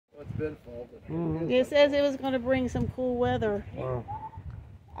been fall. But it says it was going to bring some cool weather. Wow.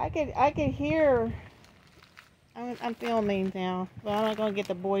 I could hear. I'm filming now, but I'm not going to get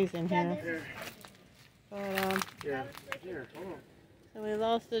the boys in here. But Yeah. Here, hold on. so we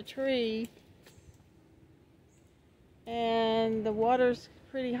lost a tree, and the water's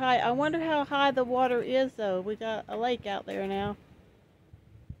pretty high. I wonder how high the water is, though. We got a lake out there now.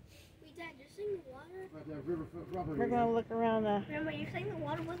 Wait, Dad, you're saying the water? We're going to look around the... Remember, you're saying the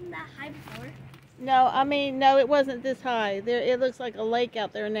water wasn't that high before? No, I mean, no, it wasn't this high. There, it looks like a lake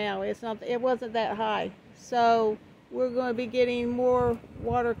out there now. It's not. It wasn't that high. So we're going to be getting more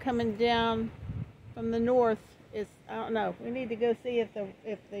water coming down from the north. I don't know. We need to go see if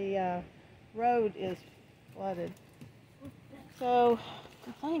the road is flooded. So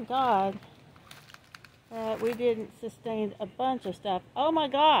thank God that we didn't sustain a bunch of stuff. Oh my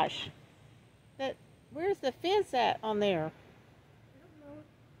gosh! Where's the fence at on there?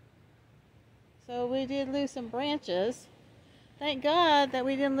 So we did lose some branches. Thank God that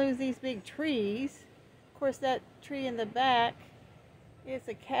we didn't lose these big trees. Of course, that tree in the back is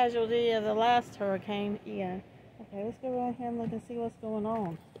a casualty of the last hurricane, Ian. Okay, let's go around here and look and see what's going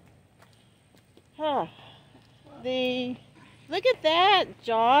on. Huh. Look at that,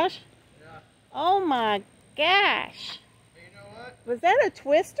 Josh. Yeah. Oh my gosh. Hey, you know what? Was that a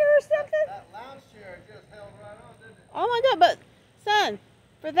twister or something? That lounge chair just held right on, didn't it? Oh my God, but son,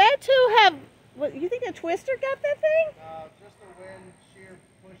 for that to have, what, you think a twister got that thing? Just the wind shear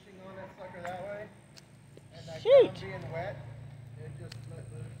pushing on that sucker that way. And that Shoot. ground being wet, it just let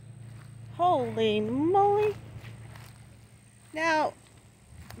loose. Holy moly. Now,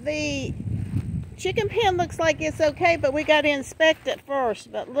 the chicken pen looks like it's okay, but we got to inspect it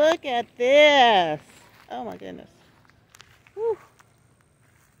first. But look at this. Oh my goodness. Whew.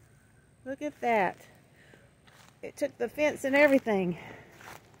 Look at that. It took the fence and everything,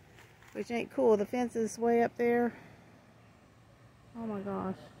 which ain't cool. The fence is way up there. Oh my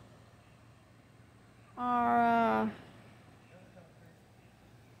gosh.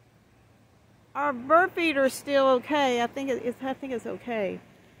 Our bird feeder's still okay. I think it's okay,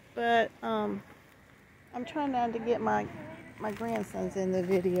 but I'm trying not to get my grandsons in the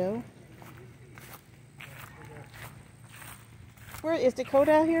video. Where is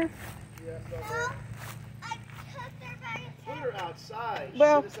Dakota out here? Yeah, No, I took her back put inside. her outside.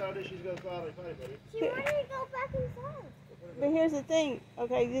 Well- She decided she's going to go out and find buddy. She wanted to go back inside. But here's the thing.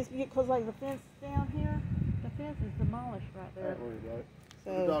 Okay, just because like the fence down here, the fence is demolished right there. Don't worry about it.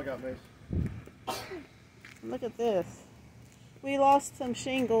 The So dog got mace. look at this. We lost some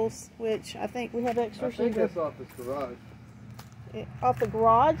shingles, which I think we have extra I think shingles that's off this garage. off the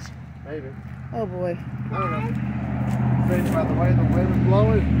garage. Maybe. Oh boy. I don't know. Thinking about the way the wind is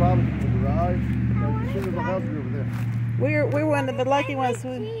blowing, it's probably from the garage. Like, shingles will help you over there. We're one of the lucky ones.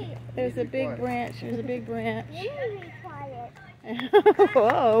 There's a Be big quiet. branch. There's a big branch. You need to be quiet.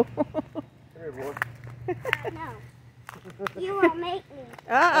 Whoa. Come here, boy. No. You won't make me.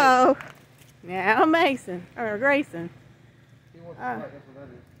 Uh-oh. Now Mason, or Grayson. He wants to fight, that's what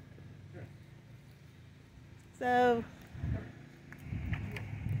that is. So,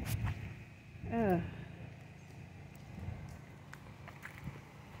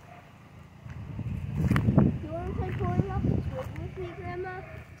 You want to play pulling off the twig with me, Grandma?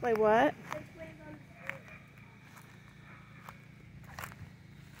 wait, what? This way on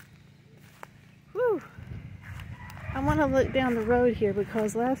the Whew. I want to look down the road here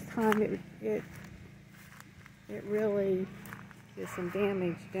because last time it really did some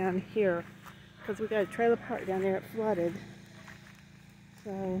damage down here because we got a trailer park down there. It flooded.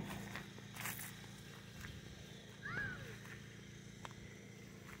 So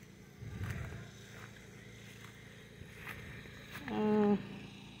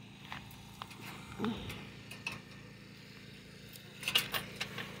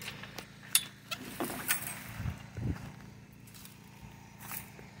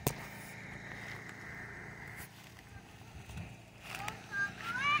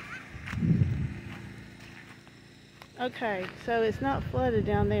okay, so it's not flooded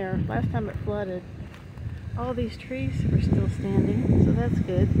down there. Last time it flooded. All these trees are still standing, so that's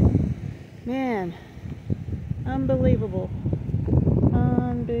good. Man, unbelievable.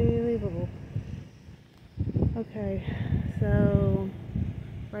 Unbelievable. Okay, so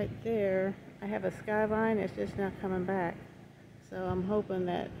right there, I have a skyline. It's just not coming back. So I'm hoping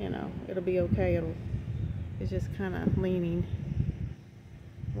that, you know, it'll be okay. It's just kind of leaning.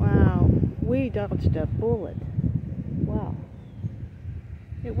 Wow, we dodged a bullet. Wow.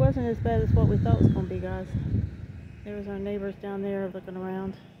 It wasn't as bad as what we thought it was going to be, guys. There was our neighbors down there looking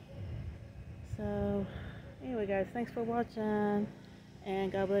around. So, anyway, guys, thanks for watching.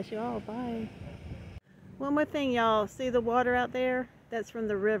 And God bless you all. Bye. One more thing, y'all. See the water out there? That's from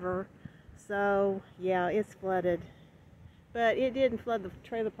the river. So, yeah, it's flooded. But it didn't flood the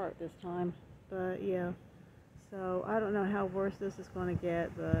trailer park this time. But, yeah. So, I don't know how worse this is going to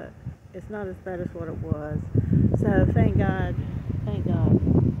get, but it's not as bad as what it was. So, thank God. Thank God.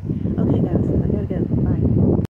 Okay, guys, I gotta go.